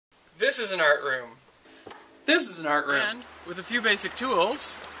This is an art room. This is an art room. And with a few basic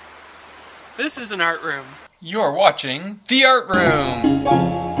tools, this is an art room. You're watching The Art Room.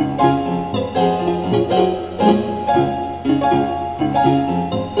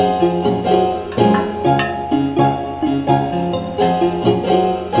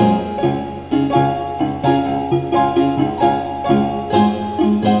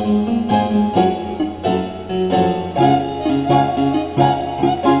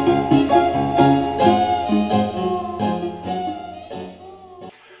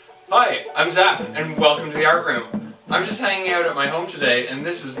 Hi, I'm Zach, and welcome to The Art Room. I'm just hanging out at my home today, and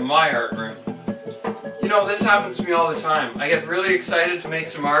this is my art room. You know, this happens to me all the time. I get really excited to make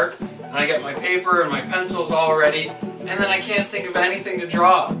some art, and I get my paper and my pencils all ready, and then I can't think of anything to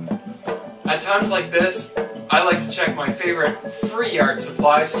draw. At times like this, I like to check my favorite free art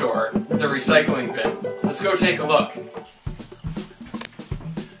supply store, the recycling bin. Let's go take a look.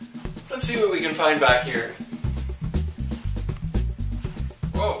 Let's see what we can find back here.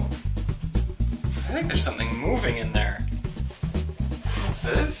 Whoa. I think there's something moving in there. What's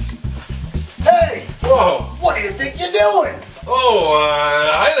this? Hey! Whoa! What do you think you're doing? Oh,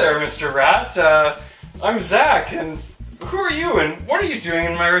 hi there, Mr. Rat. I'm Zach, and who are you, and what are you doing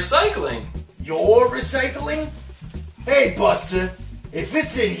in my recycling? You're recycling? Hey, Buster, if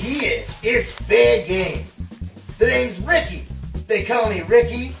it's in here, it's fair game. The name's Ricky. They call me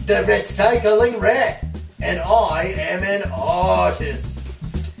Ricky, the Recycling Rat. And I am an artist.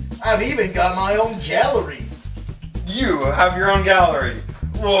 I've even got my own gallery. You have your own gallery.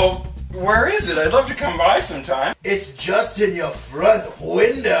 Well, where is it? I'd love to come by sometime. It's just in your front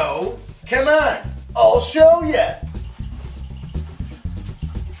window. Come on, I'll show you.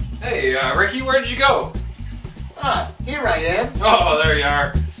 Hey, Ricky, where did you go? Here I am. Oh, there you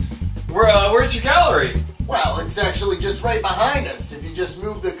are. Where's your gallery? Well, it's actually just right behind us. If you just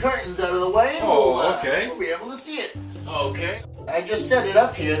move the curtains out of the way, okay. we'll be able to see it. Okay. I just set it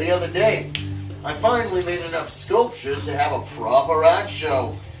up here the other day. I finally made enough sculptures to have a proper art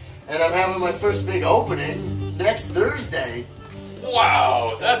show. And I'm having my first big opening next Thursday.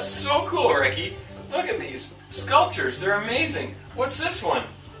 Wow, that's so cool, Ricky. Look at these sculptures. They're amazing. What's this one?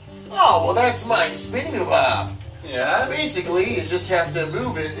 Oh, well, that's my spinning bar. Yeah? Basically, you just have to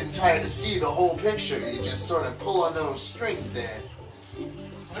move it and try to see the whole picture. You just sort of pull on those strings there.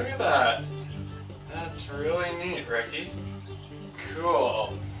 Look at that. That's really neat, Ricky.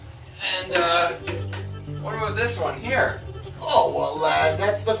 Cool. And, what about this one here? Oh, well,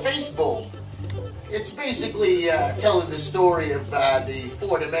 that's the face bulb. It's basically telling the story of the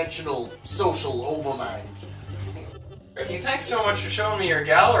four-dimensional social overmind. Ricky, thanks so much for showing me your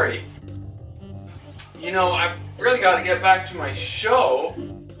gallery. You know, I've really got to get back to my show.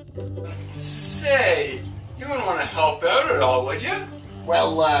 Say, you wouldn't want to help out at all, would you?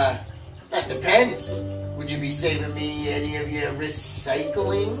 Well, that depends. Would you be saving me any of your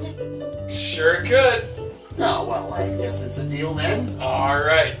recycling? Sure could. Oh, well, I guess it's a deal then.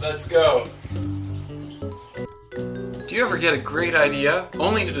 Alright, let's go. Do you ever get a great idea,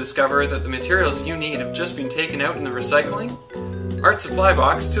 only to discover that the materials you need have just been taken out in the recycling? Art Supply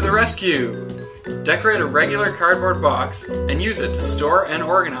Box to the rescue! Decorate a regular cardboard box and use it to store and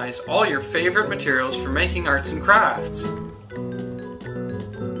organize all your favorite materials for making arts and crafts.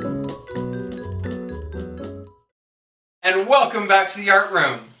 And welcome back to the Art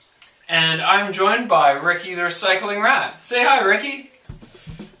Room. And I'm joined by Ricky the Recycling Rat. Say hi, Ricky.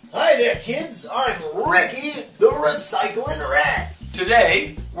 Hi there, kids. I'm Ricky the Recycling Rat.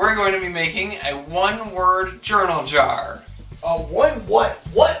 Today, we're going to be making a one-word journal jar. A what?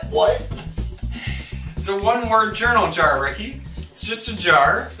 It's a one-word journal jar, Ricky. It's just a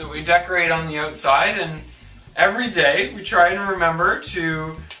jar that we decorate on the outside, and every day we try and remember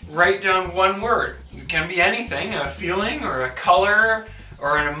to write down one word. It can be anything, a feeling or a color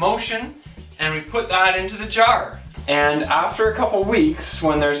or an emotion, and we put that into the jar. And after a couple weeks,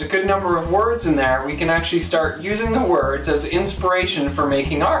 when there's a good number of words in there, we can actually start using the words as inspiration for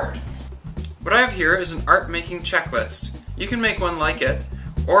making art. What I have here is an art making checklist. You can make one like it,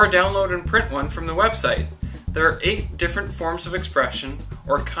 or download and print one from the website. There are 8 different forms of expression,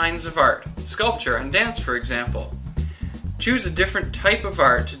 or kinds of art, sculpture and dance for example. Choose a different type of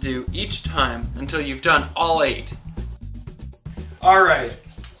art to do each time until you've done all 8. Alright,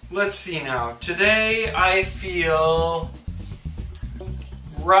 let's see now. Today I feel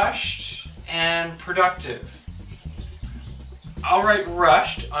rushed and productive. I'll write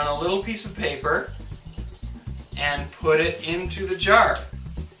rushed on a little piece of paper and put it into the jar.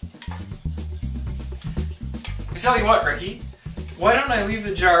 I tell you what, Ricky, why don't I leave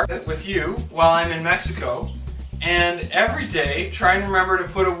the jar with you while I'm in Mexico, and every day try and remember to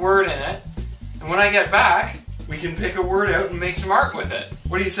put a word in it, and when I get back, we can pick a word out and make some art with it.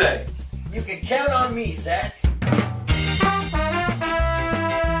 What do you say? You can count on me, Zach.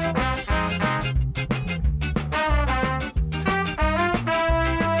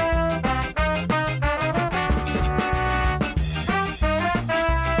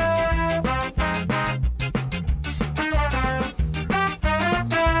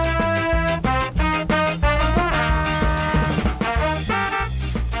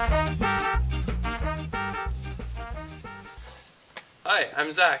 Hi,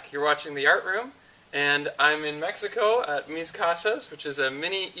 I'm Zach. You're watching The Art Room, and I'm in Mexico at Mis Casas, which is a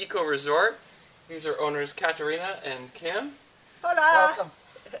mini eco-resort. These are owners Katerina and Kim. Hola! Welcome.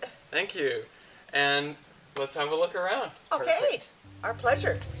 Thank you. And let's have a look around. Okay, Perfect. our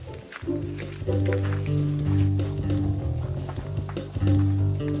pleasure.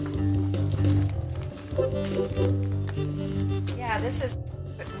 Yeah, this is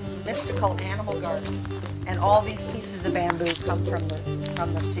mystical animal garden, and all these pieces of bamboo come from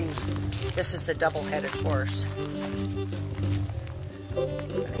the sea. This is the double-headed horse. I'm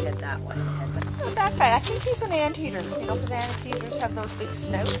gonna head that way. Oh, that guy. I think he's an anteater. You know, because anteaters have those big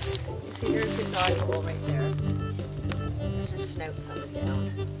snouts. You see, there's his eyeball right there. There's his snout coming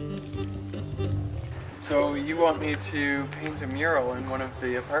down. So you want me to paint a mural in one of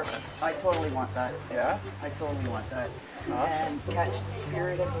the apartments? I totally want that. Yeah? I totally want that. Awesome. And catch the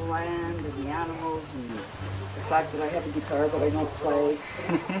spirit of the land and the animals and the fact that I have a guitar but I don't play.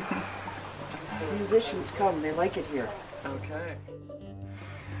 The musicians come, they like it here. Okay.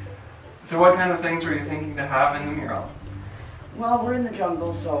 So what kind of things were you thinking to have in the mural? Well, we're in the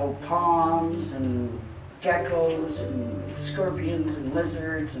jungle, so palms and geckos and scorpions and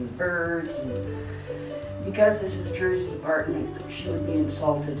lizards and birds. And because this is Jersey's apartment, she would be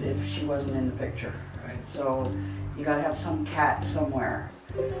insulted if she wasn't in the picture. Right. So you gotta have some cat somewhere.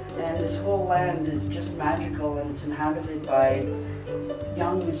 And this whole land is just magical, and it's inhabited by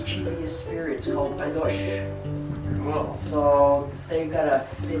young mischievous spirits called Adosh. Cool. So they've gotta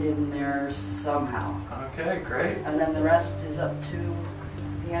fit in there somehow. Okay, great. And then the rest is up to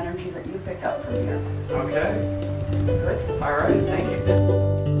the energy that you pick up from here. Okay. Good? All right, thank you.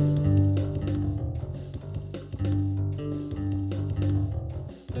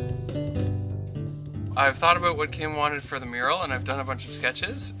 I've thought about what Kim wanted for the mural, and I've done a bunch of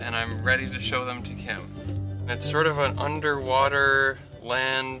sketches, and I'm ready to show them to Kim. It's sort of an underwater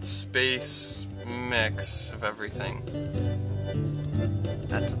land space mix of everything.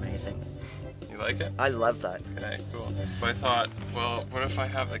 That's amazing. You like it? I love that. Okay, cool. So I thought, well, what if I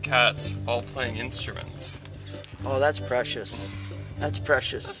have the cats all playing instruments? Oh, that's precious. That's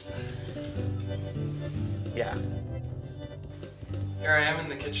precious. Yeah. Here I am in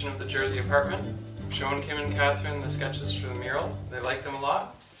the kitchen of the Jersey apartment, showing Kim and Catherine the sketches for the mural. They like them a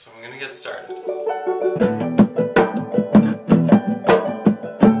lot, so I'm gonna get started.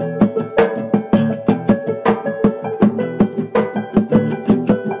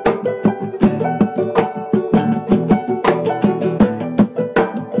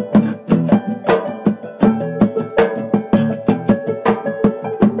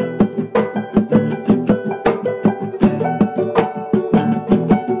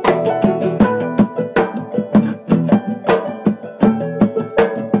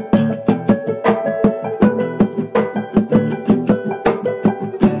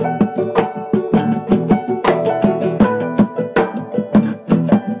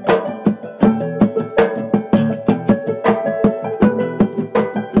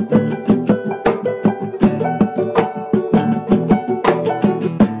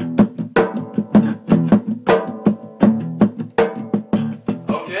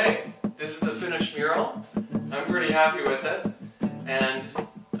 This is the finished mural. I'm pretty happy with it, and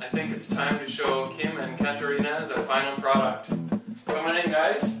I think it's time to show Kim and Katerina the final product. Coming in,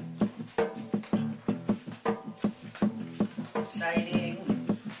 guys. Exciting.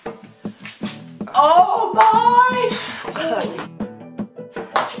 Oh my!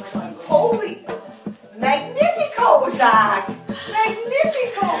 Holy! Magnifico, Zach!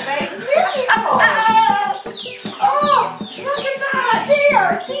 Magnifico! Magnifico! Oh, look at that!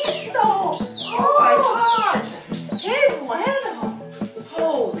 There, Keystone! Oh my God! Hey, bueno!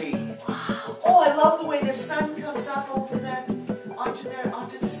 Holy! Wow! Oh, I love the way the sun comes up over that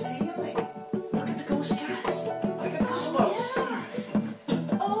onto the ceiling. Look at the ghost cats. I got goosebumps.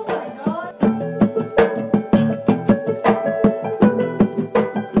 Yeah. Oh my God!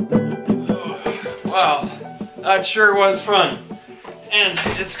 Wow, that sure was fun. And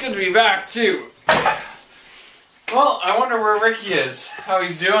it's good to be back, too. Well, I wonder where Ricky is, how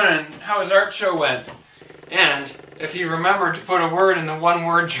he's doing, and how his art show went. And if he remembered to put a word in the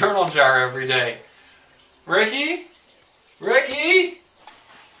one-word journal jar every day. Ricky? Ricky?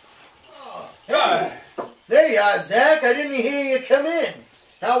 Hey, there you are, Zach. I didn't hear you come in.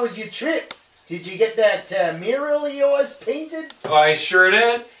 How was your trip? Did you get that mural of yours painted? Oh, I sure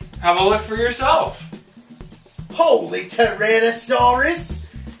did. Have a look for yourself. Holy Tyrannosaurus!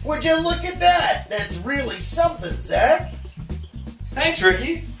 Would you look at that? That's really something, Zach. Thanks,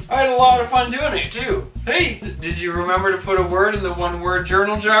 Ricky. I had a lot of fun doing it, too. Hey, did you remember to put a word in the one-word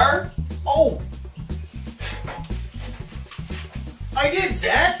journal jar? Oh! I did,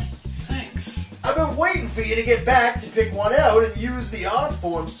 Zach. Thanks. I've been waiting for you to get back to pick one out and use the art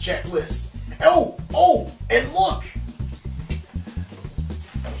forms checklist. Oh, and look!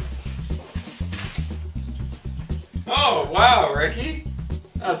 Oh, wow, Ricky.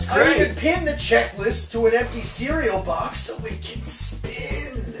 That's I great. even pinned the checklist to an empty cereal box so it can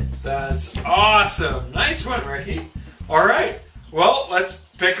spin. That's awesome. Nice one, Ricky. All right. Well, let's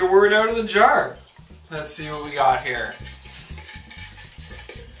pick a word out of the jar. Let's see what we got here.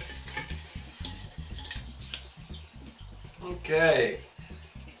 Okay.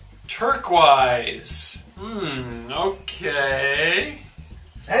 Turquoise. Okay.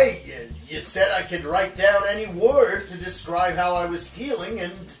 Hey, you said I could write down any word to describe how I was feeling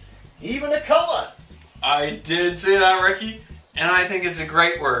and even a color. I did say that, Ricky, and I think it's a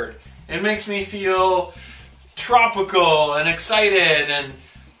great word. It makes me feel tropical and excited and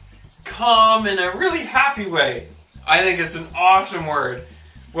calm in a really happy way. I think it's an awesome word.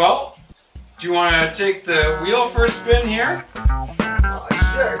 Well, do you want to take the wheel for a spin here?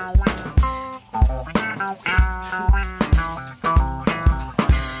 Sure.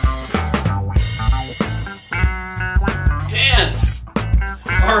 Dance!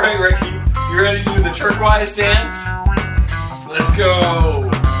 Alright, Ricky, you ready to do the turquoise dance? Let's go!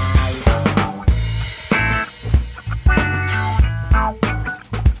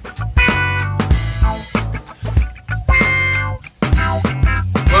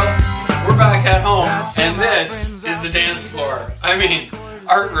 Well, we're back at home, and this is the dance floor. I mean,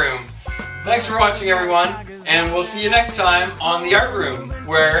 art room. Thanks for watching, everyone, and we'll see you next time on the art room,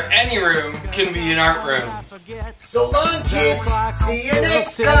 where any room can be an art room. So long, kids. See you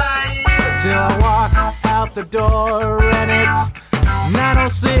next time. Till I walk out the door and it's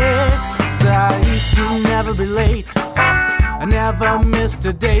 9:06. I used to never be late. I never missed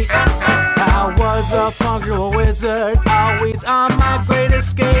a date. I was a punctual wizard, always on my great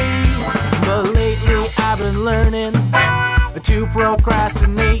escape. But lately I've been learning to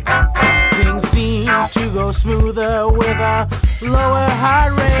procrastinate. Things seem to go smoother with a lower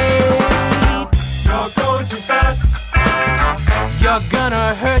heart rate. You're going too fast. You're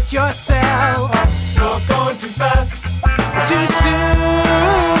gonna hurt yourself. You're going too fast. Too soon.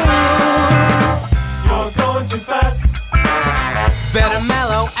 You're going too fast. Better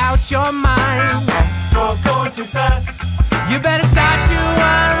mellow out your mind. You're going too fast. You better stop.